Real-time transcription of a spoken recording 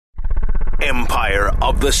Empire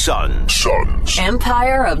of the Suns.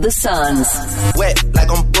 Empire of the Suns. Wet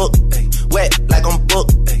like I'm booked. Wet like I'm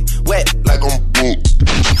booked. Wet like I'm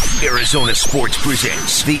booked. Arizona Sports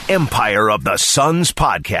presents the Empire of the Suns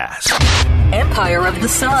podcast. Empire of the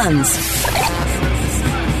Suns.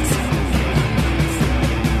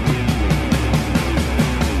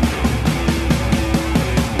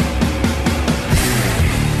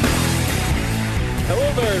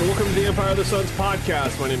 Hello there, and welcome to the Empire of the Suns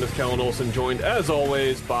podcast. My name is Kellen Olson, joined as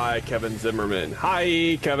always by Kevin Zimmerman.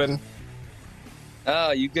 Hi, Kevin.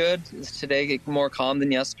 You good? Is today more calm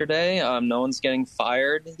than yesterday? No one's getting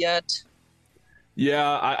fired yet?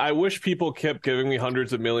 Yeah, I wish people kept giving me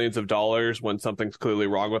hundreds of millions of dollars when something's clearly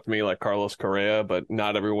wrong with me, like Carlos Correa, but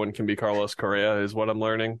not everyone can be Carlos Correa is what I'm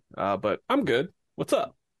learning. But I'm good. What's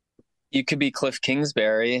up? You could be Cliff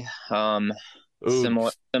Kingsbury.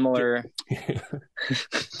 Similar.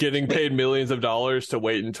 Getting paid millions of dollars to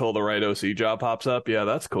wait until the right OC job pops up. Yeah,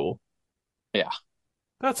 that's cool. Yeah.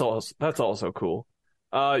 That's also cool.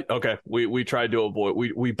 Okay, we tried to avoid.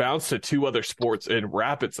 We bounced to two other sports in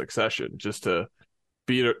rapid succession just to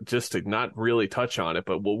not really touch on it,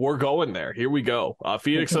 but we're going there. Here we go.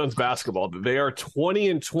 Phoenix Suns basketball. They are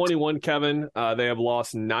 20-21, Kevin. They have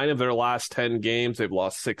lost 9 of their last 10 games. They've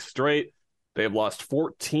lost 6 straight. They've lost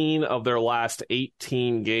 14 of their last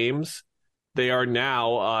 18 games. They are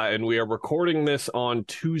now, and we are recording this on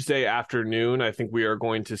Tuesday afternoon. I think we are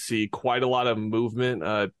going to see quite a lot of movement.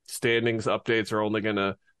 Standings updates are only going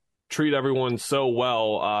to treat everyone so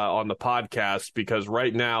well on the podcast because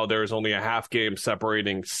right now there's only a half game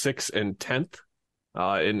separating 6th and 10th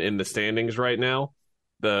in the standings right now.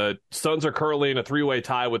 The Suns are currently in a 3-way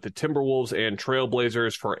tie with the Timberwolves and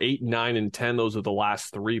Trailblazers for 8, 9, and 10. Those are the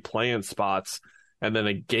last 3 play-in spots. And then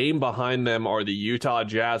a game behind them are the Utah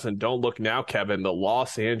Jazz, and don't look now, Kevin, the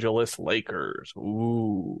Los Angeles Lakers.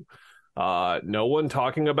 Ooh. No one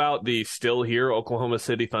talking about the still here Oklahoma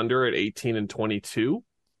City Thunder at 18-22.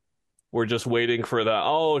 We're just waiting for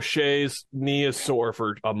the, Shea's knee is sore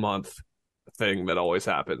for a month thing that always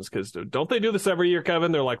happens. Because don't they do this every year,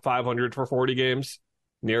 Kevin? They're like 500 for 40 games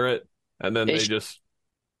near it, and then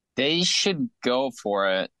They should go for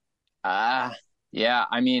it. Yeah,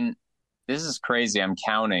 I mean, this is crazy. I'm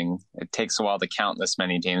counting. It takes a while to count this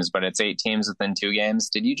many teams, but it's 8 teams within 2 games.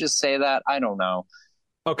 Did you just say that? I don't know.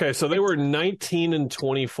 Okay, so they were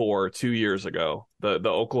 19-24 2 years ago. The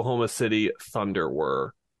Oklahoma City Thunder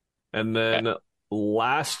were. And then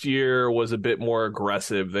last year was a bit more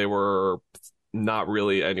aggressive. They were not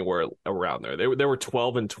really anywhere around there. They were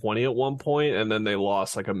 12-20 at one point, and then they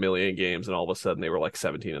lost like a million games, and all of a sudden they were like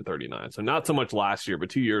 17-39. So not so much last year, but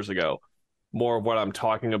 2 years ago. More of what I'm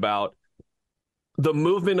talking about. The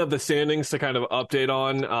movement of the standings to kind of update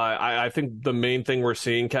on, I think the main thing we're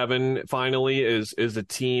seeing, Kevin, finally, is a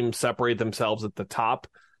team separate themselves at the top,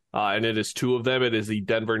 and it is 2 of them. It is the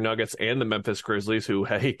Denver Nuggets and the Memphis Grizzlies, who,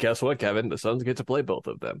 hey, guess what, Kevin? The Suns get to play both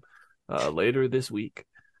of them later this week.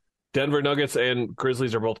 Denver Nuggets and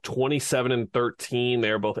Grizzlies are both 27-13. They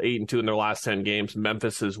are both 8-2 in their last 10 games.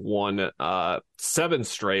 Memphis has won 7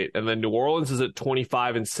 straight, and then New Orleans is at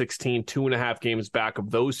 25-16, 2.5 games back of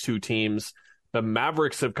those 2 teams. The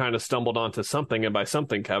Mavericks have kind of stumbled onto something, and by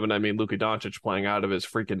something, Kevin, I mean Luka Doncic playing out of his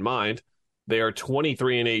freaking mind. They are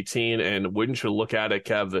 23-18, and wouldn't you look at it,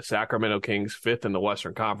 Kev, the Sacramento Kings, 5th in the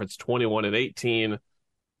Western Conference, 21-18,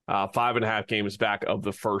 5.5 games back of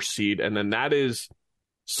the first seed. And then that is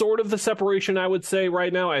sort of the separation, I would say,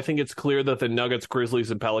 right now. I think it's clear that the Nuggets,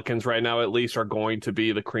 Grizzlies, and Pelicans right now, at least, are going to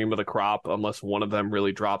be the cream of the crop, unless one of them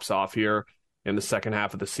really drops off here in the second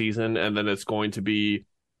half of the season. And then it's going to be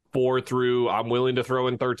 4 through, I'm willing to throw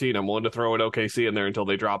in 13. I'm willing to throw in OKC in there until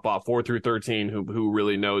they drop off. 4 through 13, who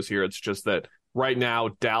really knows here? It's just that right now,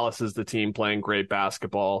 Dallas is the team playing great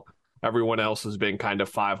basketball. Everyone else has been kind of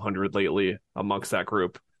 500 lately amongst that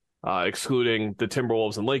group, excluding the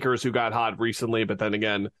Timberwolves and Lakers, who got hot recently. But then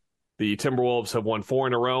again, the Timberwolves have won 4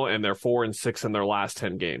 in a row, and they're 4-6 in their last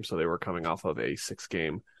 10 games. So they were coming off of a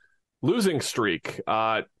 6-game losing streak.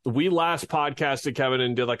 We last podcasted, Kevin,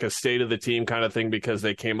 and did like a state of the team kind of thing because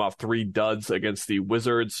they came off 3 duds against the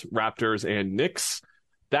Wizards, Raptors, and Knicks.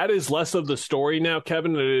 That is less of the story now,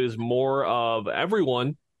 Kevin. It is more of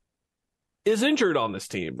everyone is injured on this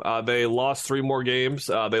team. They lost 3 more games.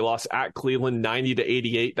 They lost at Cleveland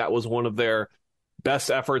 90-88. That was one of their best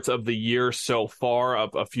efforts of the year so far.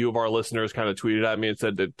 A few of our listeners kind of tweeted at me and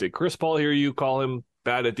said, did Chris Paul hear you call him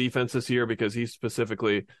bad at defense this year? Because he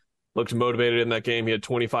specifically looked motivated in that game. He had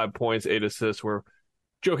 25 points, 8 assists, were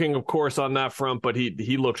joking, of course, on that front, but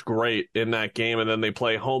he looked great in that game. And then they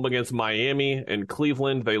play home against Miami and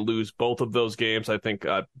Cleveland. They lose both of those games. I think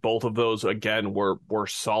both of those, again, were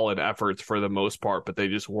solid efforts for the most part, but they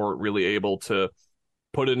just weren't really able to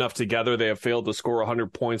put enough together. They have failed to score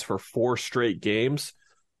 100 points for 4 straight games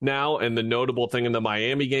now. And the notable thing in the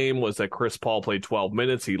Miami game was that Chris Paul played 12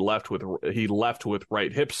 minutes. He left with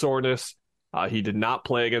right hip soreness. He did not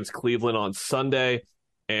play against Cleveland on Sunday.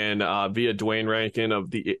 And via Dwayne Rankin of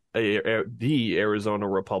the Arizona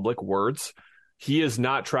Republic, he is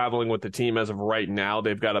not traveling with the team as of right now.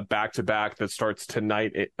 They've got a back-to-back that starts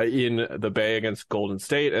tonight in the Bay against Golden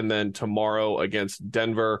State, and then tomorrow against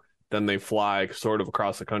Denver. Then they fly sort of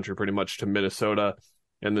across the country pretty much to Minnesota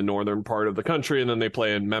in the northern part of the country, and then they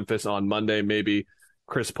play in Memphis on Monday. Maybe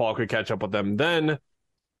Chris Paul could catch up with them then.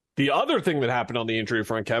 The other thing that happened on the injury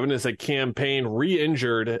front, Kevin, is that Cam Payne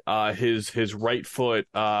re-injured his right foot,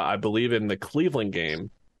 I believe, in the Cleveland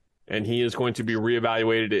game, and he is going to be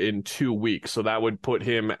reevaluated in 2 weeks. So that would put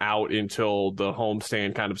him out until the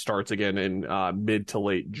homestand kind of starts again in mid to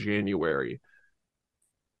late January.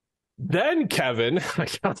 Then, Kevin, I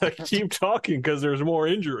gotta keep talking because there's more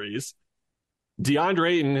injuries.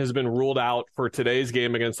 DeAndre Ayton has been ruled out for today's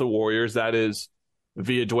game against the Warriors. That is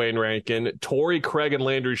via Dwayne Rankin. Torrey Craig and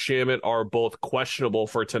Landry Shamet are both questionable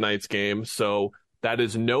for tonight's game. So that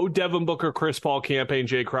is no Devin Booker, Chris Paul, Cam Payne,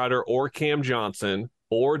 Jay Crowder, or Cam Johnson,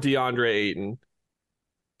 or DeAndre Ayton.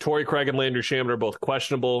 Torrey Craig and Landry Shamet are both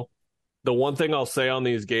questionable. The one thing I'll say on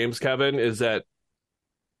these games, Kevin, is that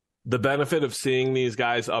the benefit of seeing these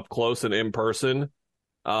guys up close and in person,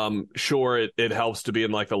 sure, it helps to be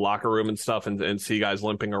in like the locker room and stuff and see guys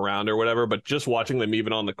limping around or whatever, but just watching them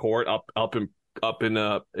even on the court up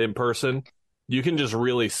in person, you can just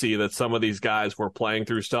really see that some of these guys were playing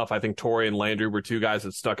through stuff. I think Torrey and Landry were 2 guys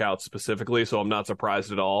that stuck out specifically, so I'm not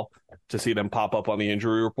surprised at all to see them pop up on the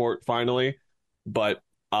injury report finally. But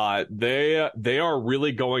they are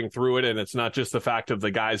really going through it, and it's not just the fact of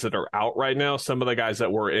the guys that are out right now. Some of the guys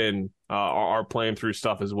that were in are playing through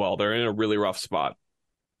stuff as well. They're in a really rough spot.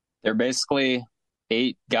 They're basically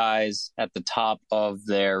 8 guys at the top of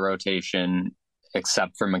their rotation,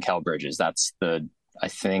 except for Mikal Bridges. I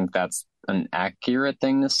think that's an accurate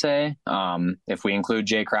thing to say, if we include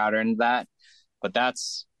Jay Crowder into that. But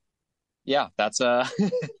that's a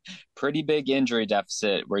pretty big injury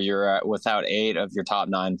deficit where you're without 8 of your top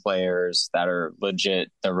 9 players that are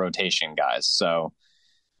legit the rotation guys. So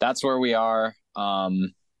that's where we are.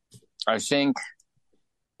 I think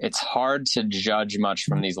it's hard to judge much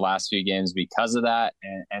from these last few games because of that.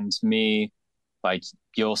 And to me, like,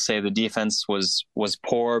 you'll say the defense was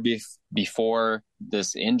poor before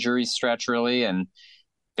this injury stretch, really, and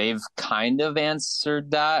they've kind of answered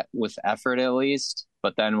that with effort at least.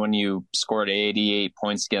 But then when you scored 88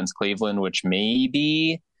 points against Cleveland, which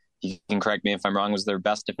maybe, you can correct me if I'm wrong, was their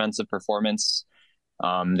best defensive performance,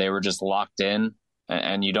 they were just locked in,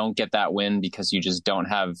 and you don't get that win because you just don't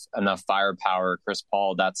have enough firepower. Chris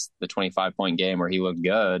Paul, that's the 25-point game where he looked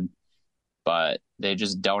good, but they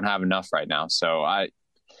just don't have enough right now. So I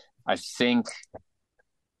think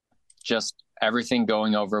just everything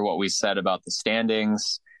going over what we said about the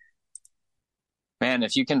standings, man,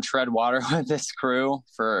 if you can tread water with this crew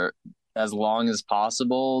for as long as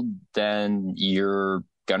possible, then you're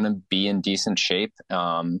going to be in decent shape.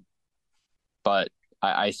 But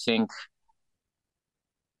I think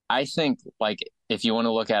like, if you want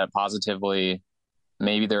to look at it positively,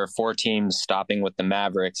 maybe there are 4 teams stopping with the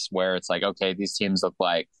Mavericks where it's like, okay, these teams look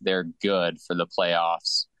like they're good for the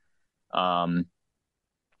playoffs.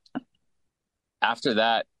 After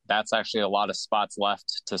that, that's actually a lot of spots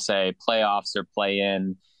left to say playoffs or play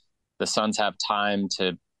in. The Suns have time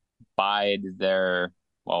to bide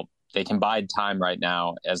they can bide time right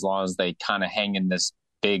now as long as they kind of hang in this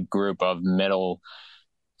big group of middle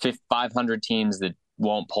 500 teams that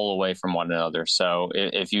won't pull away from one another. So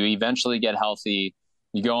if you eventually get healthy,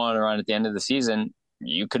 you go on a run at the end of the season,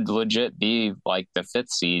 you could legit be like the 5th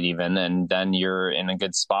seed even, and then you're in a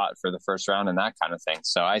good spot for the first round and that kind of thing.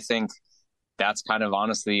 So I think that's kind of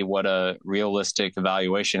honestly what a realistic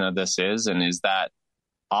evaluation of this is. And is that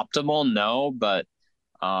optimal? No, but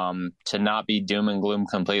to not be doom and gloom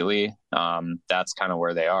completely, that's kind of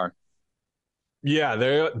where they are. Yeah,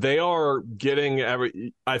 they are getting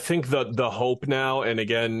I think the hope now, and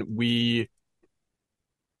again, we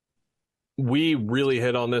really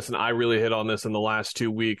hit on this, and I really hit on this in the last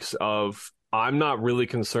 2 weeks of, I'm not really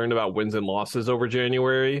concerned about wins and losses over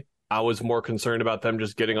January. I was more concerned about them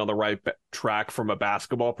just getting on the right track from a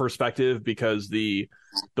basketball perspective, because the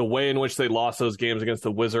way in which they lost those games against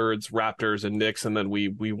the Wizards, Raptors, and Knicks, and then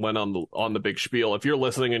we went on the big spiel. If you're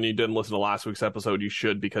listening and you didn't listen to last week's episode, you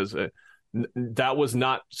should, because that was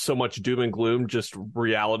not so much doom and gloom, just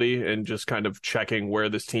reality and just kind of checking where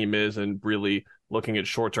this team is and really looking at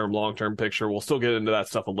short-term, long-term picture. We'll still get into that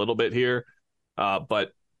stuff a little bit here,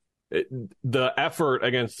 but the effort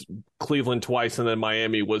against Cleveland twice and then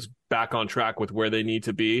Miami was back on track with where they need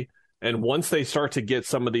to be. And once they start to get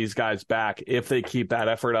some of these guys back, if they keep that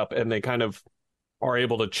effort up and they kind of are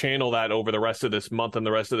able to channel that over the rest of this month and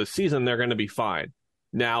the rest of the season, they're going to be fine.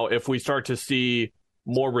 Now, if we start to see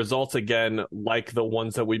more results again, like the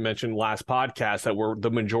ones that we mentioned last podcast, that were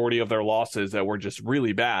the majority of their losses that were just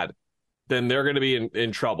really bad, then they're going to be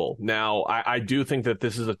in trouble. Now, I do think that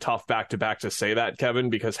this is a tough back-to-back to say that, Kevin,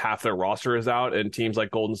 because half their roster is out, and teams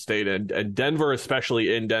like Golden State and Denver,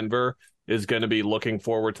 especially in Denver, is going to be looking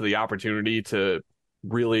forward to the opportunity to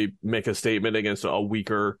really make a statement against a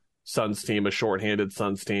weaker Suns team, a shorthanded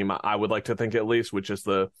Suns team. I would like to think, at least, with just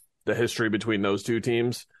the history between those two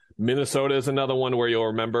teams. Minnesota is another one where you'll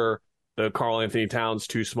remember the Karl-Anthony Towns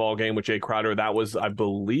too-small game with Jay Crowder. That was, I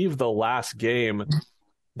believe, the last game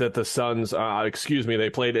that the Suns, they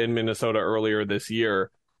played in Minnesota earlier this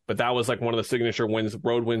year, but that was like one of the signature wins,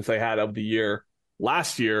 road wins they had of the year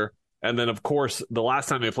last year. And then, of course, the last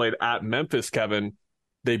time they played at Memphis, Kevin,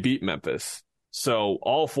 they beat Memphis. So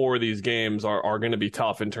all four of these games are going to be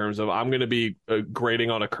tough in terms of, I'm going to be grading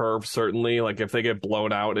on a curve, certainly. Like if they get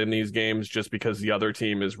blown out in these games just because the other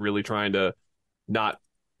team is really trying to not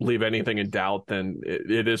leave anything in doubt, then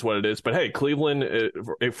it is what it is. But hey, Cleveland,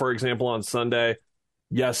 for example, on Sunday,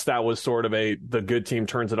 yes, that was sort of the good team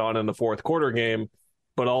turns it on in the fourth quarter game,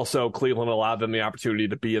 but also Cleveland allowed them the opportunity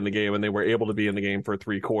to be in the game, and they were able to be in the game for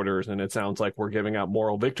 3 quarters. And it sounds like we're giving out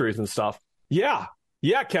moral victories and stuff. Yeah,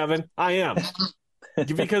 Kevin, I am.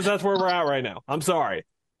 Because that's where we're at right now. I'm sorry.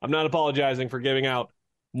 I'm not apologizing for giving out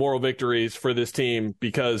moral victories for this team,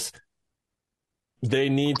 because they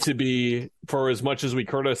need to be, for as much as we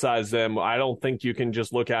criticize them, I don't think you can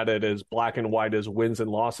just look at it as black and white as wins and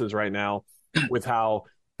losses right now, with how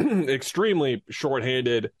extremely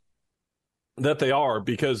shorthanded that they are.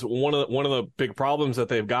 Because one of the big problems that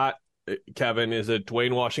they've got, Kevin, is that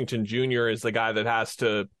Dwayne Washington Jr. is the guy that has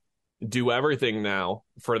to do everything now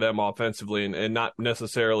for them offensively, and not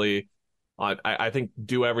necessarily, I think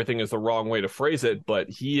do everything is the wrong way to phrase it, but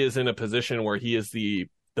he is in a position where he is the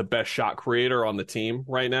best shot creator on the team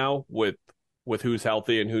right now with who's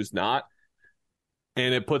healthy and who's not.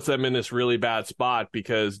 And it puts them in this really bad spot,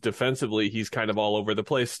 because defensively, he's kind of all over the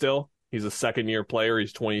place still. He's a second-year player.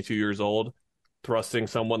 He's 22 years old. Thrusting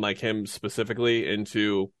someone like him specifically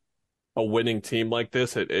into a winning team like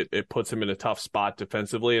this, it puts him in a tough spot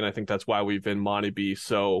defensively. And I think that's why we've been Monty B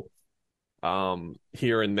so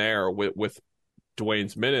here and there with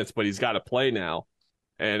Dwayne's minutes, but he's got to play now.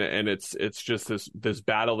 And it's just this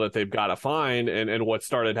battle that they've got to find. And what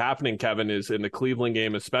started happening, Kevin, is in the Cleveland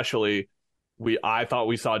game especially, I thought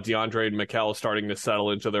we saw DeAndre and Mikal starting to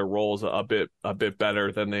settle into their roles a bit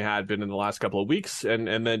better than they had been in the last couple of weeks, and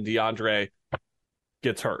then DeAndre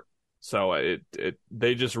gets hurt. So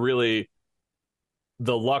they just really,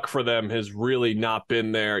 the luck for them has really not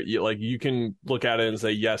been there. You can look at it and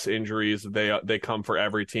say, yes, injuries, they come for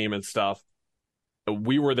every team and stuff.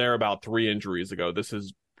 We were there about 3 injuries ago. This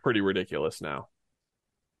is pretty ridiculous now.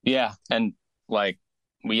 Yeah, and we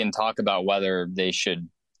can talk about whether they should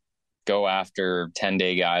go after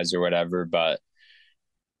 10-day guys or whatever, but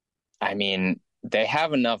I mean, they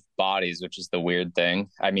have enough bodies, which is the weird thing.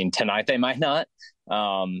 I mean, tonight they might not,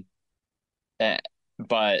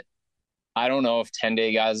 but I don't know if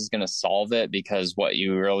 10-day guys is going to solve it, because what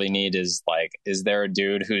you really need is is there a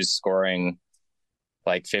dude who's scoring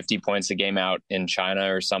 50 points a game out in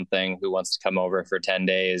China or something who wants to come over for 10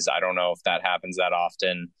 days? I don't know if that happens that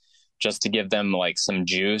often, just to give them some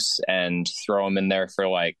juice and throw them in there for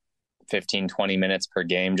 15, 20 minutes per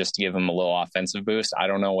game, just to give them a little offensive boost. I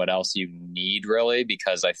don't know what else you need really,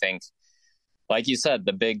 because I think, like you said,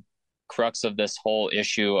 the big crux of this whole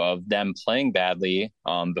issue of them playing badly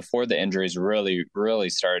before the injuries really, really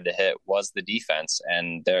started to hit was the defense.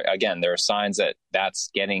 And there are signs that that's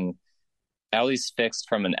getting at least fixed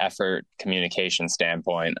from an effort communication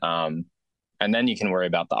standpoint. And then you can worry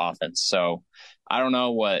about the offense. So I don't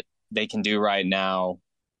know what they can do right now.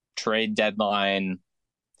 Trade deadline.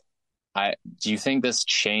 Do you think this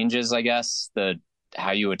changes, I guess,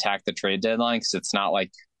 how you attack the trade deadline? Because it's not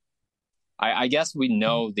I guess we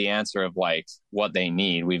know the answer of what they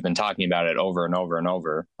need. We've been talking about it over and over and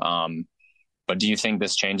over. But But do you think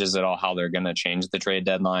this changes at all how they're going to change the trade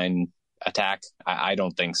deadline attack? I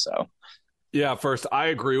don't think so. Yeah, first, I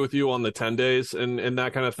agree with you on the 10 days and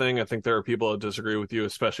that kind of thing. I think there are people that disagree with you,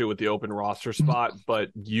 especially with the open roster spot,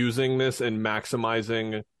 but using this and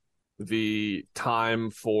maximizing the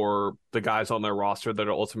time for the guys on their roster that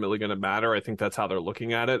are ultimately going to matter, I think that's how they're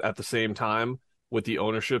looking at it. At the same time, with the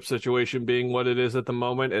ownership situation being what it is at the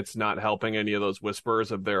moment, it's not helping any of those whispers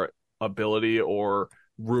of their ability or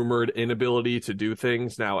rumored inability to do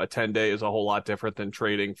things. Now, a 10-day is a whole lot different than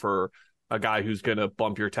trading for a guy who's going to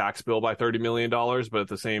bump your tax bill by $30 million. But at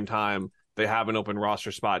the same time, they have an open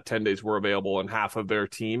roster spot. 10 days were available, and half of their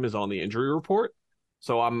team is on the injury report.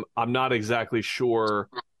 So I'm not exactly sure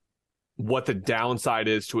what the downside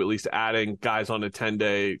is to at least adding guys on a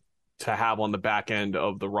 10-day to have on the back end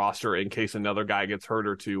of the roster in case another guy gets hurt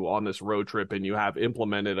or two on this road trip and you have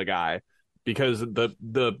implemented a guy. Because the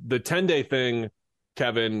 10-day thing,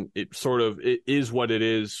 Kevin, it is what it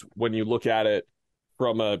is when you look at it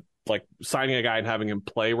from a like signing a guy and having him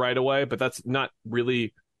play right away, but that's not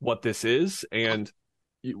really what this is. And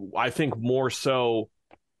I think more so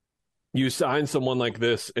you sign someone like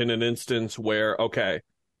this in an instance where, okay,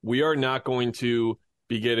 we are not going to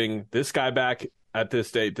be getting this guy back at this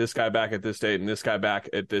date, this guy back at this date, and this guy back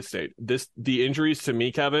at this date. The injuries to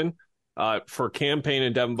me, Kevin, for Cam Payne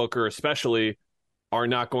and Devin Booker especially, are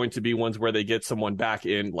not going to be ones where they get someone back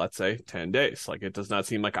in, let's say, 10 days. Like, it does not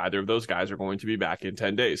seem like either of those guys are going to be back in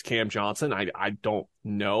 10 days. Cam Johnson, I don't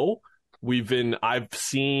know. I've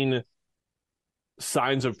seen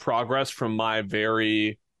signs of progress from my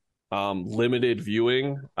very limited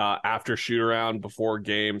viewing after shoot around, before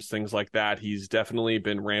games, things like that. He's definitely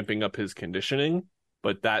been ramping up his conditioning,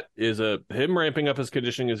 but him ramping up his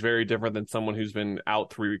conditioning is very different than someone who's been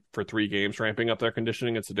out for 3 games ramping up their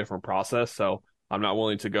conditioning. It's a different process. So I'm not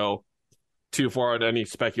willing to go too far on any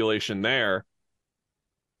speculation there.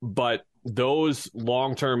 But those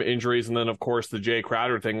long-term injuries, and then of course the Jay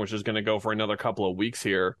Crowder thing, which is going to go for another couple of weeks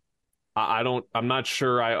here, I'm not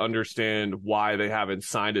sure I understand why they haven't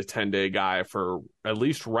signed a 10-day guy for at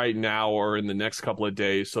least right now or in the next couple of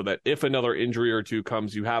days, so that if another injury or two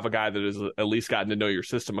comes, you have a guy that has at least gotten to know your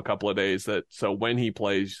system a couple of days, so when he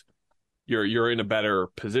plays, you're in a better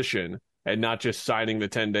position, and not just signing the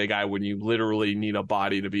 10-day guy when you literally need a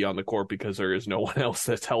body to be on the court because there is no one else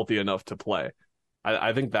that's healthy enough to play.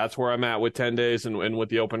 I think that's where I'm at with 10 days and with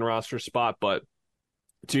the open roster spot. But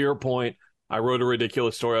to your point, I wrote a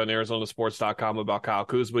ridiculous story on ArizonaSports.com about Kyle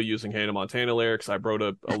Kuzma using Hannah Montana lyrics. I wrote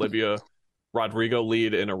a Olivia Rodrigo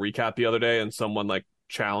lead in a recap the other day, and someone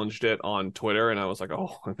challenged it on Twitter, and I was like,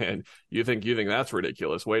 oh man, you think that's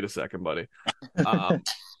ridiculous? Wait a second, buddy.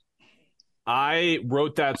 I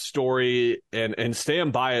wrote that story and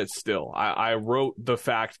stand by it still. I wrote the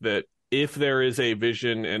fact that if there is a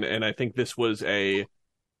vision, and I think this was a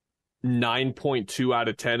 9.2 out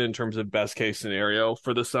of 10 in terms of best case scenario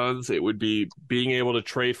for the Suns, it would be being able to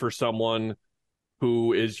trade for someone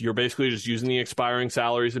who you're basically just using the expiring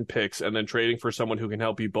salaries and picks, and then trading for someone who can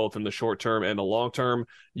help you both in the short term and the long term.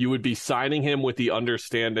 You would be signing him with the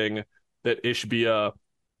understanding that Ishbia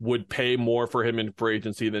would pay more for him in free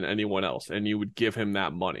agency than anyone else, and you would give him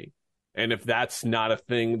that money. And if that's not a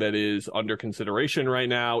thing that is under consideration right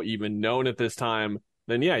now, even known at this time,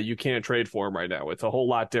 then yeah, you can't trade for him right now. It's a whole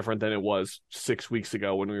lot different than it was 6 weeks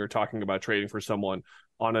ago when we were talking about trading for someone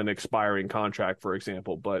on an expiring contract, for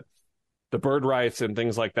example. But the bird rights and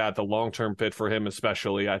things like that, the long-term fit for him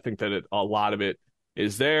especially, I think that a lot of it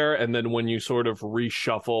is there. And then when you sort of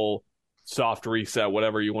reshuffle, soft reset,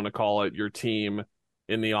 whatever you want to call it, your team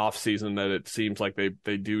in the offseason that it seems like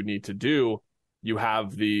they do need to do, you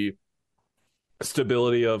have the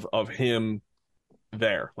stability of him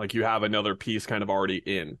there. Like, you have another piece kind of already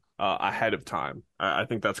in ahead of time. I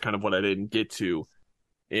think that's kind of what I didn't get to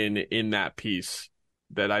in that piece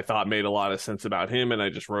that I thought made a lot of sense about him, and I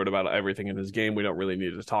just wrote about everything in his game. We don't really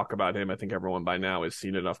need to talk about him. I think everyone by now has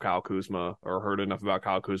seen enough Kyle Kuzma or heard enough about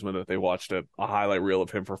Kyle Kuzma that they watched a highlight reel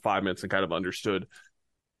of him for 5 minutes and kind of understood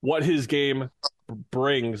what his game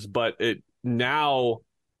brings. But it now,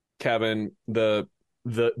 Kevin, the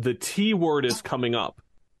T word is coming up,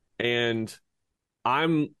 and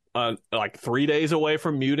I'm 3 days away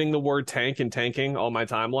from muting the word tank and tanking on my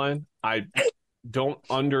timeline. I don't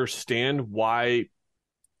understand why.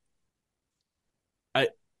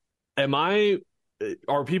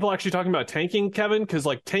 Are people actually talking about tanking, Kevin? Because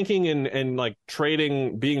tanking and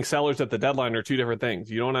trading, being sellers at the deadline are two different things.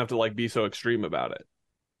 You don't have to be so extreme about it.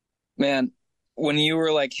 Man, when you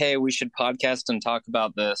were like, hey, we should podcast and talk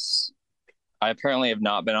about this, I apparently have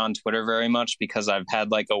not been on Twitter very much because I've had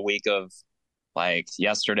a week of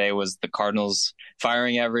yesterday was the Cardinals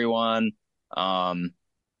firing everyone.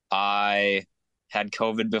 I had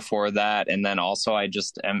COVID before that, and then also I'm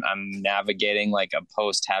navigating like a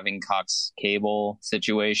post having Cox cable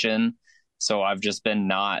situation, so I've just been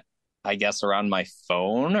not, I guess, around my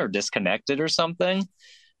phone or disconnected or something.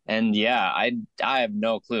 And yeah, I have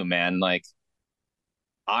no clue, man. Like,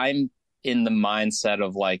 I'm in the mindset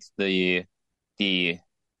of like the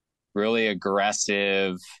really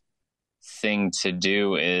aggressive thing to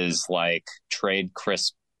do is like trade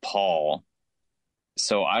Chris Paul.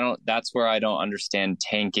 So that's where I don't understand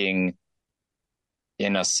tanking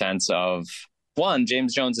in a sense of, one,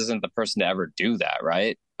 James Jones isn't the person to ever do that,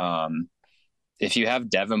 right? If you have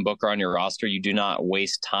Devin Booker on your roster, you do not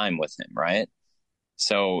waste time with him, right?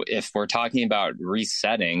 So if we're talking about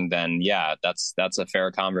resetting, then yeah, that's a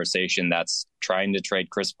fair conversation. That's trying to trade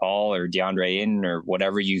Chris Paul or DeAndre Ayton or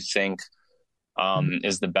whatever you think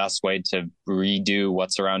is the best way to redo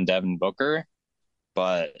what's around Devin Booker.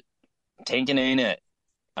 But tanking ain't it.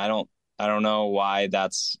 I don't know why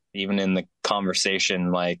that's even in the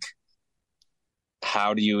conversation. Like,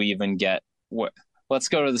 how do you even get what? Let's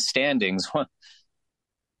go to the standings.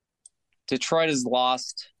 Detroit has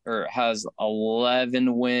lost or has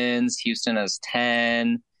 11 wins. Houston has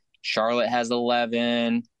 10. Charlotte has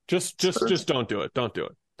 11. Just don't do it. Don't do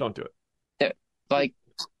it. Don't do it. Like,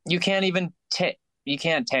 you can't even you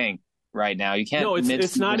can't tank right now. You can't. No,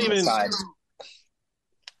 it's not even. Decide.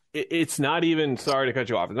 It's not even. Sorry to cut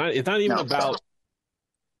you off. It's not even about.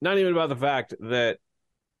 Not even about the fact that,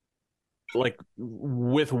 like,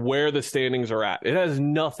 with where the standings are at, it has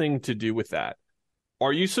nothing to do with that.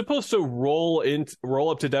 Are you supposed to roll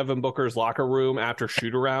up to Devin Booker's locker room after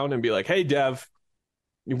shoot around and be like, "Hey, Dev,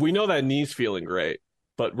 we know that knee's feeling great,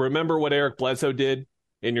 but remember what Eric Bledsoe did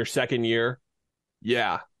in your second year?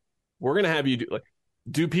 Yeah, we're gonna have you do like."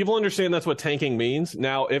 Do people understand that's what tanking means?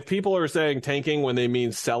 Now, if people are saying tanking when they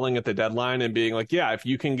mean selling at the deadline and being like, yeah, if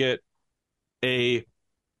you can get a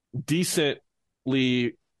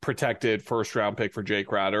decently protected first round pick for Jay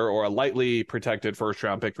Crowder or a lightly protected first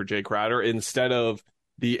round pick for Jay Crowder instead of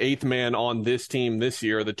the eighth man on this team this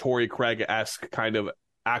year, the Torrey Craig-esque kind of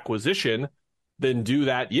acquisition, then do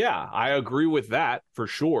that. Yeah, I agree with that for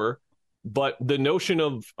sure. But the notion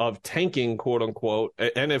of tanking, quote unquote,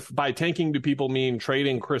 and if by tanking do people mean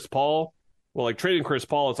trading Chris Paul? Well, like trading Chris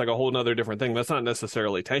Paul, it's like a whole nother different thing. That's not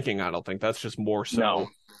necessarily tanking, I don't think. That's just more so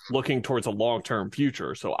looking towards a long-term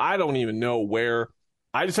future. So I don't even know where.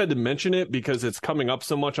 I just had to mention it because it's coming up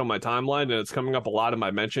so much on my timeline and it's coming up a lot in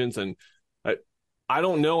my mentions. And I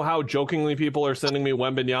don't know how jokingly people are sending me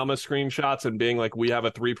Wembanyama screenshots and being like, we have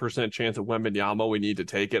a 3% chance of Wembanyama. We need to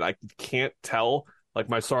take it. I can't tell. Like,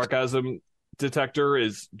 my sarcasm detector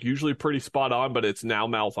is usually pretty spot on, but it's now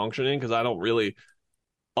malfunctioning because I don't really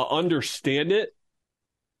understand it.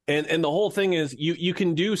 And the whole thing is you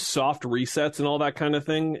can do soft resets and all that kind of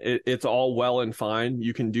thing. It's all well and fine.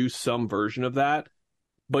 You can do some version of that,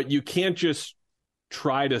 but you can't just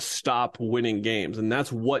try to stop winning games. And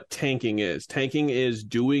that's what tanking is. Tanking is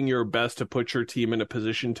doing your best to put your team in a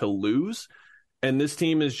position to lose. And this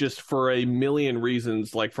team is just, for a million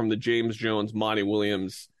reasons, like from the James Jones, Monty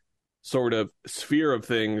Williams sort of sphere of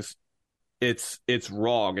things, it's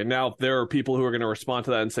wrong. And now if there are people who are going to respond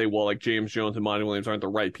to that and say, well, like, James Jones and Monty Williams aren't the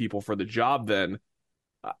right people for the job, then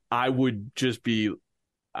I would just be,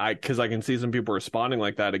 because I can see some people responding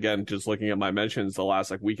like that, again, just looking at my mentions the last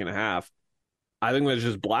like week and a half. I think that's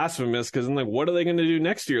just blasphemous, because I'm like, what are they going to do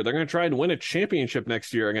next year? They're going to try and win a championship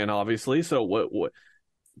next year again, obviously. So what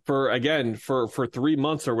for 3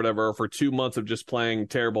 months or whatever, or for 2 months of just playing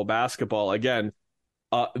terrible basketball, again,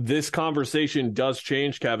 this conversation does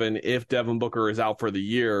change, Kevin, if Devin Booker is out for the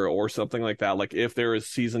year or something like that. Like, if there is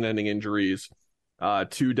season-ending injuries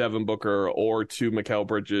to Devin Booker or to Mikal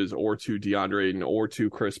Bridges or to DeAndre Ayton or to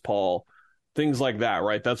Chris Paul, things like that,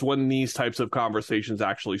 right? That's when these types of conversations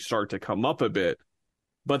actually start to come up a bit.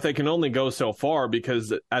 But they can only go so far,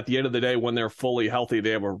 because at the end of the day, when they're fully healthy,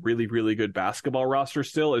 they have a really, really good basketball roster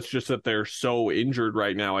still. It's just that they're so injured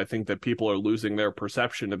right now. I think that people are losing their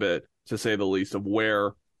perception a bit, to say the least, of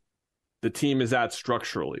where the team is at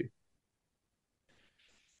structurally.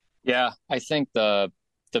 Yeah, I think the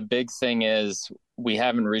big thing is we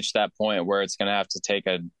haven't reached that point where it's going to have to take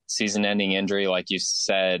a season-ending injury, like you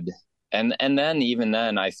said. And then, even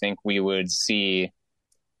then, I think we would see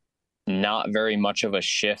not very much of a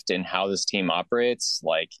shift in how this team operates.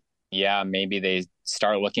 Like, yeah, maybe they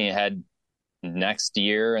start looking ahead next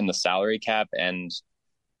year in the salary cap, and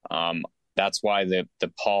that's why the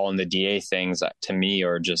Paul and the DA things, to me,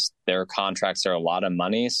 are just, their contracts are a lot of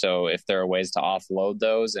money. So if there are ways to offload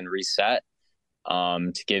those and reset,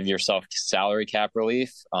 to give yourself salary cap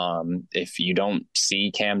relief. If you don't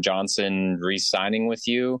see Cam Johnson re-signing with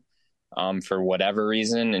you for whatever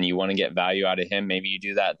reason and you want to get value out of him, maybe you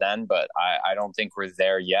do that then. But I don't think we're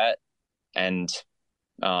there yet. And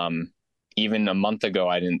even a month ago,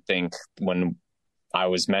 I didn't think, when I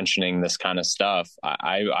was mentioning this kind of stuff,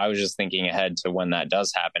 I was just thinking ahead to when that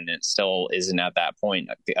does happen. It still isn't at that point,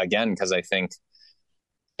 again, because I think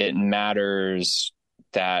it matters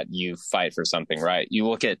that you fight for something, right? You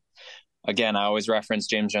look at, again, I always reference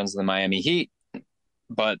James Jones and the Miami Heat,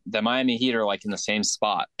 but the Miami Heat are like in the same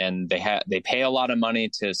spot, and they pay a lot of money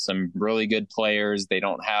to some really good players. They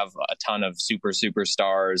don't have a ton of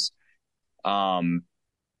superstars.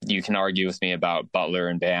 You can argue with me about Butler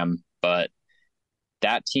and Bam, but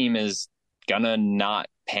that team is gonna not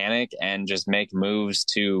panic and just make moves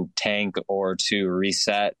to tank or to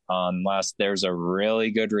reset unless there's a really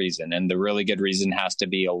good reason. And the really good reason has to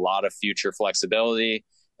be a lot of future flexibility.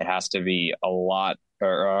 It has to be a lot,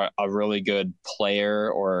 or a really good player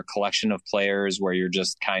or a collection of players where you're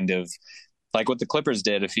just kind of like what the Clippers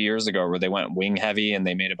did a few years ago, where they went wing heavy and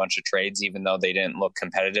they made a bunch of trades, even though they didn't look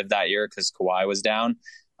competitive that year because Kawhi was down.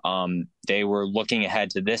 They were looking ahead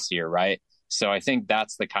to this year, right? So I think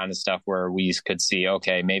that's the kind of stuff where we could see,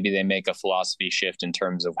 okay, maybe they make a philosophy shift in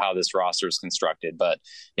terms of how this roster is constructed. But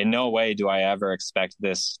in no way do I ever expect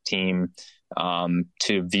this team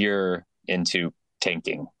to veer into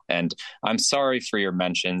tanking. And I'm sorry for your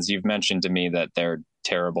mentions. You've mentioned to me that they're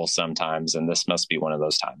terrible sometimes, and this must be one of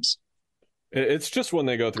those times. It's just when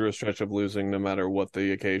they go through a stretch of losing, no matter what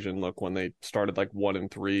the occasion. Look, when they started like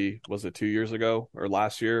 1-3, was it 2 years ago or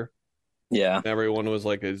last year? Yeah. Everyone was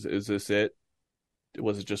like, is this it?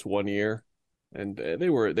 Was it just 1 year? And they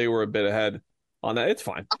were a bit ahead on that. It's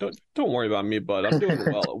fine. Don't worry about me, bud. I'm doing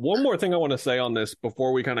well. One more thing I want to say on this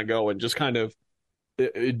before we kind of go and just kind of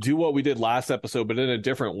do what we did last episode, but in a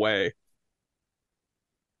different way.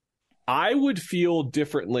 I would feel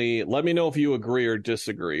differently. Let me know if you agree or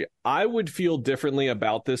disagree. I would feel differently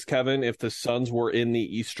about this, Kevin, if the Suns were in the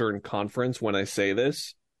Eastern Conference when I say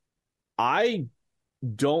this. I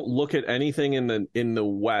don't look at anything in the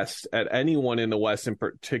West, at anyone in the West in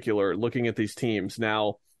particular, looking at these teams.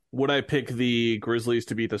 Now, would I pick the Grizzlies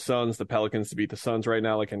to beat the Suns, the Pelicans to beat the Suns right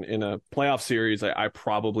now? Like in a playoff series, I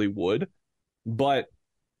probably would. But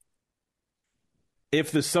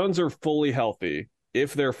if the Suns are fully healthy,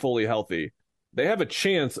 they have a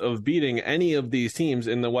chance of beating any of these teams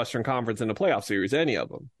in the Western Conference in a playoff series, any of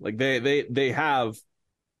them. Like they have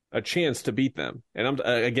a chance to beat them. And I'm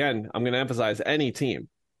going to emphasize any team.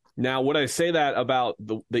 Now, would I say that about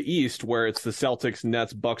the East, where it's the Celtics,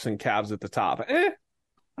 Nets, Bucks, and Cavs at the top? I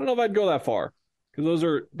don't know if I'd go that far,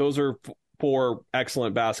 because those are four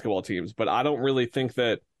excellent basketball teams. But I don't really think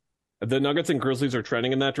that the Nuggets and Grizzlies are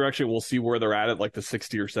trending in that direction. We'll see where they're at like the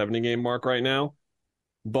 60 or 70 game mark right now.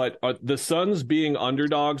 But the Suns being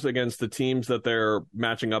underdogs against the teams that they're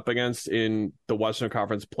matching up against in the Western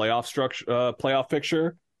Conference playoff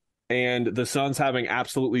picture, and the Suns having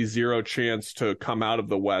absolutely zero chance to come out of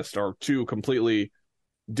the West, are two completely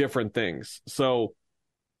different things. So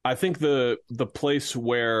I think the place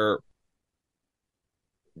where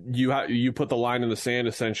you put the line in the sand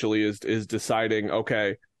essentially is deciding,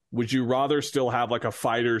 okay, would you rather still have like a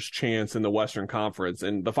fighter's chance in the Western Conference?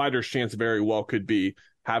 And the fighter's chance very well could be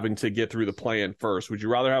having to get through the play-in first. Would you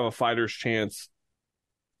rather have a fighter's chance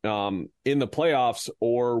in the playoffs,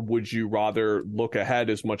 or would you rather look ahead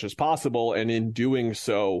as much as possible, and in doing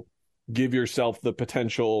so give yourself the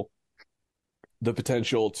potential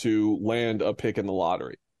to land a pick in the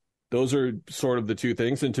lottery? Those are sort of the two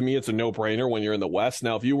things, and to me it's a no-brainer when you're in the West.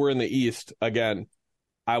 Now, if you were in the East, again,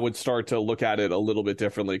 I would start to look at it a little bit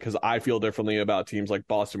differently, because I feel differently about teams like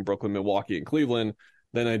Boston, Brooklyn, Milwaukee, and Cleveland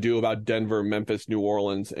than I do about Denver, Memphis, New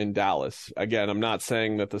Orleans, and Dallas. Again, I'm not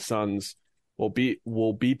saying that the Suns will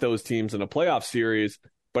beat those teams in a playoff series,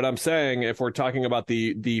 but I'm saying if we're talking about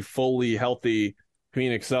the fully healthy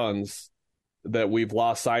Phoenix Suns that we've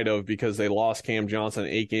lost sight of because they lost Cam Johnson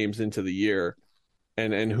 8 games into the year,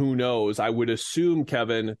 and who knows, I would assume,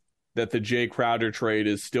 Kevin, that the Jay Crowder trade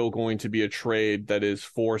is still going to be a trade that is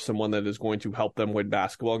for someone that is going to help them win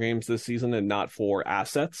basketball games this season and not for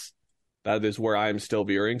assets. That is where I'm still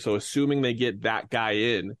veering. So assuming they get that guy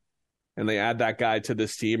in and they add that guy to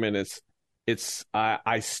this team, and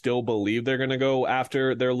I still believe they're going to go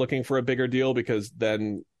after, they're looking for a bigger deal, because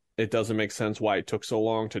then it doesn't make sense why it took so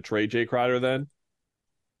long to trade Jay Crowder then.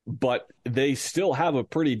 But they still have a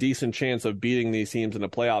pretty decent chance of beating these teams in a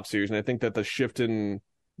playoff series. And I think that the shift in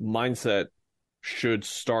mindset should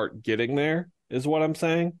start getting there, is what I'm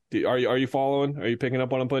saying. Are you following? Are you picking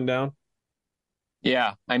up what I'm putting down?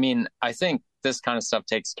 Yeah, I mean, I think this kind of stuff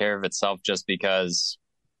takes care of itself just because,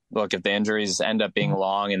 look, if the injuries end up being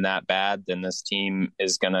long and that bad, then this team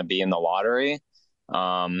is going to be in the lottery.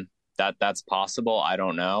 That's possible. I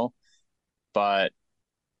don't know. But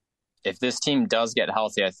if this team does get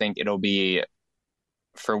healthy, I think it'll be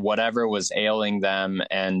for whatever was ailing them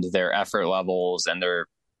and their effort levels and their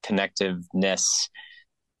connectiveness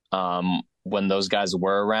when those guys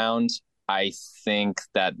were around. I think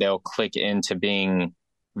that they'll click into being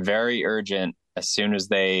very urgent as soon as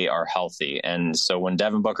they are healthy. And so when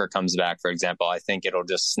Devin Booker comes back, for example, I think it'll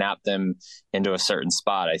just snap them into a certain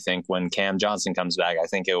spot. I think when Cam Johnson comes back, I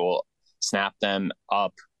think it will snap them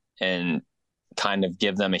up and kind of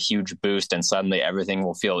give them a huge boost, and suddenly everything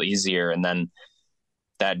will feel easier. And then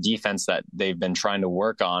that defense that they've been trying to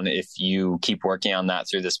work on, if you keep working on that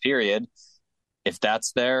through this period, if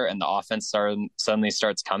that's there and the offense suddenly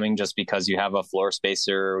starts coming just because you have a floor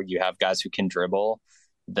spacer, you have guys who can dribble,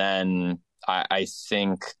 then I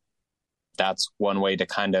think that's one way to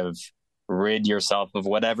kind of rid yourself of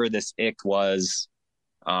whatever this ick was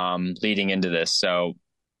leading into this. So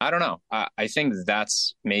I don't know. I think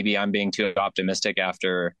that's, maybe I'm being too optimistic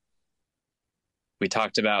after we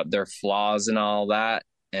talked about their flaws and all that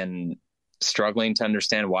and struggling to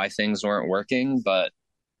understand why things weren't working. But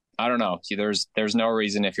I don't know. See, there's no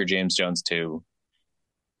reason if you're James Jones to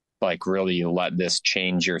like really let this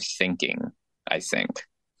change your thinking, I think.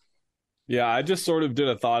 Yeah, I just sort of did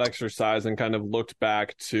a thought exercise and kind of looked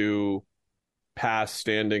back to past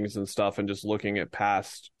standings and stuff and just looking at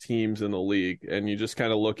past teams in the league. And you just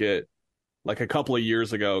kind of look at like a couple of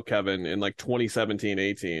years ago, Kevin, in like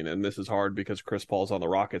 2017-18, and this is hard because Chris Paul's on the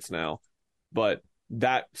Rockets now, but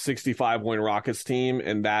that 65-win Rockets team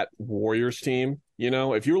and that Warriors team, you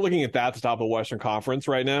know, if you were looking at that at the top of the Western Conference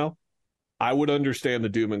right now, I would understand the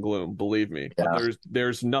doom and gloom, believe me. Yeah. But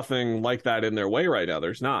there's nothing like that in their way right now.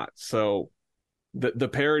 There's not. So the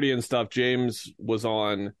parody and stuff, James was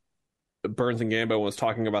on Burns and Gambo was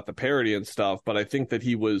talking about the parody and stuff, but I think that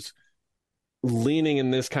he was leaning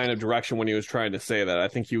in this kind of direction when he was trying to say that. I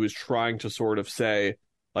think he was trying to sort of say,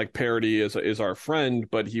 like, parody is our friend,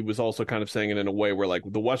 but he was also kind of saying it in a way where, like,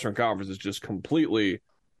 the Western Conference is just completely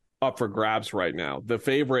up for grabs right now. The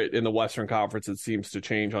favorite in the Western Conference, it seems to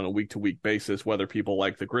change on a week-to-week basis, whether people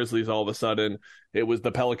like the Grizzlies all of a sudden. It was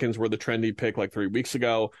the Pelicans were the trendy pick like 3 weeks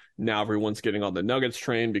ago. Now everyone's getting on the Nuggets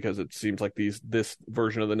train because it seems like this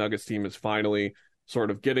version of the Nuggets team is finally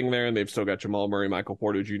sort of getting there, and they've still got Jamal Murray, Michael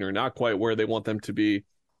Porter Jr., not quite where they want them to be.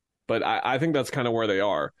 But I think that's kind of where they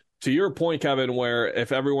are. To your point, Kevin, where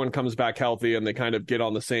if everyone comes back healthy and they kind of get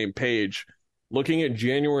on the same page, looking at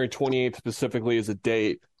January 28th specifically as a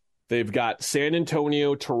date, they've got San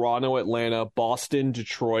Antonio, Toronto, Atlanta, Boston,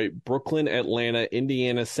 Detroit, Brooklyn, Atlanta,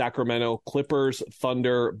 Indiana, Sacramento, Clippers,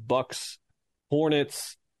 Thunder, Bucks,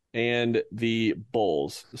 Hornets, and the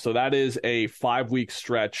Bulls. So that is a 5-week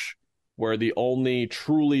stretch where the only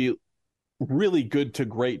truly really good to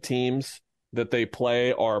great teams that they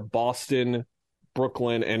play are Boston,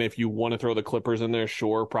 Brooklyn, and if you want to throw the Clippers in there,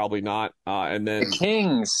 sure, probably not. And then the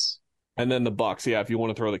Kings. And then the Bucks. Yeah, if you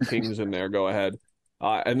want to throw the Kings in there, go ahead.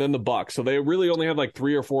 And then the Bucks. So they really only have like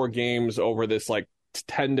 3 or 4 games over this like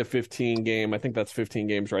 10 to 15 game. I think that's 15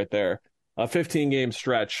 games right there. A 15-game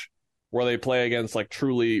stretch where they play against like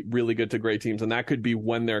truly really good to great teams. And that could be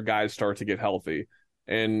when their guys start to get healthy.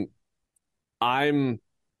 And I'm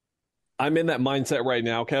in that mindset right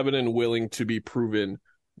now, Kevin, and willing to be proven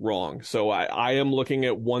wrong. So I am looking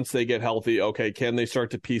at once they get healthy, okay, can they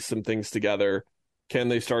start to piece some things together? Can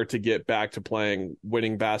they start to get back to playing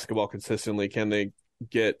winning basketball consistently? Can they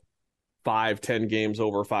get 5-10 games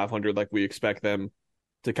over 500 like we expect them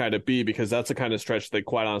to kind of be? Because that's the kind of stretch they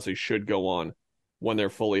quite honestly should go on when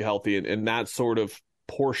they're fully healthy. And that sort of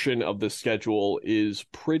portion of the schedule is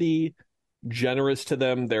pretty generous to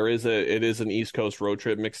them. It is an East Coast road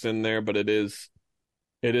trip mixed in there, but it is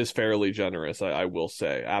fairly generous, I will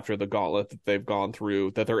say, after the gauntlet that they've gone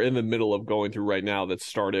through, that they're in the middle of going through right now, that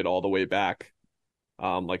started all the way back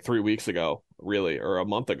like 3 weeks ago, really, or a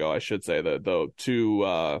month ago, I should say.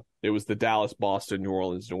 It was the Dallas, Boston, New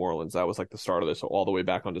Orleans. That was like the start of this, all the way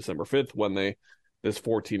back on December 5th when this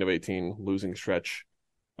 14 of 18 losing stretch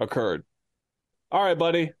occurred. All right,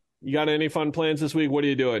 buddy, you got any fun plans this week? What are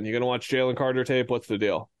you doing? You gonna watch Jalen Carter tape? What's the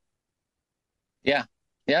deal? Yeah,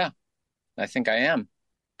 I think I am.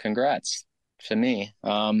 Congrats to me.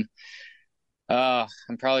 I'm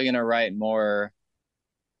probably gonna write more.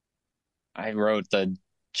 I wrote the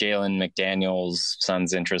Jalen McDaniels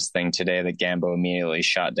son's interest thing today that Gambo immediately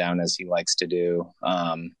shot down, as he likes to do.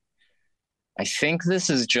 I think this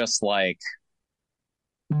is just like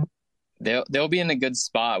they'll be in a good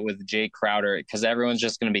spot with Jay Crowder because everyone's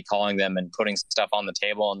just going to be calling them and putting stuff on the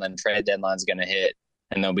table, and then trade deadline's going to hit,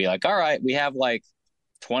 and they'll be like, all right, we have like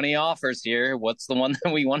 20 offers here. What's the one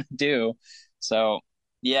that we want to do? So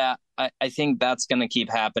yeah, I think that's going to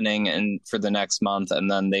keep happening and for the next month, and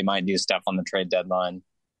then they might do stuff on the trade deadline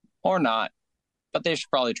or not, but they should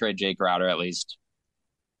probably trade Jay Crowder at least.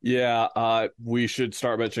 Yeah, we should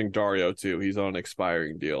start mentioning Dario too. He's on an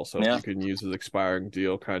expiring deal, so if you can use his expiring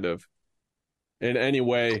deal kind of in any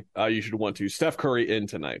way, you should want to. Steph Curry in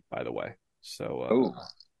tonight, by the way. So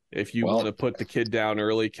if you want to put the kid down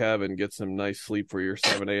early, Kev, and get some nice sleep for your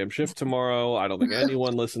 7 a.m. shift tomorrow, I don't think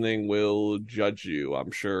anyone listening will judge you. I'm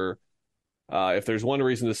sure if there's one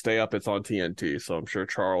reason to stay up, it's on TNT. So I'm sure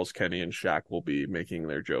Charles, Kenny, and Shaq will be making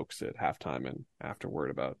their jokes at halftime and afterward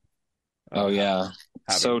about.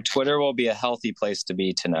 So Twitter will be a healthy place to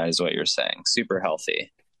be tonight, is what you're saying. Super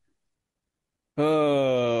healthy.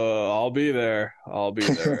 I'll be there.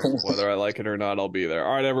 Whether I like it or not, I'll be there.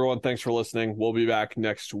 All right, everyone. Thanks for listening. We'll be back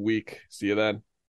next week. See you then.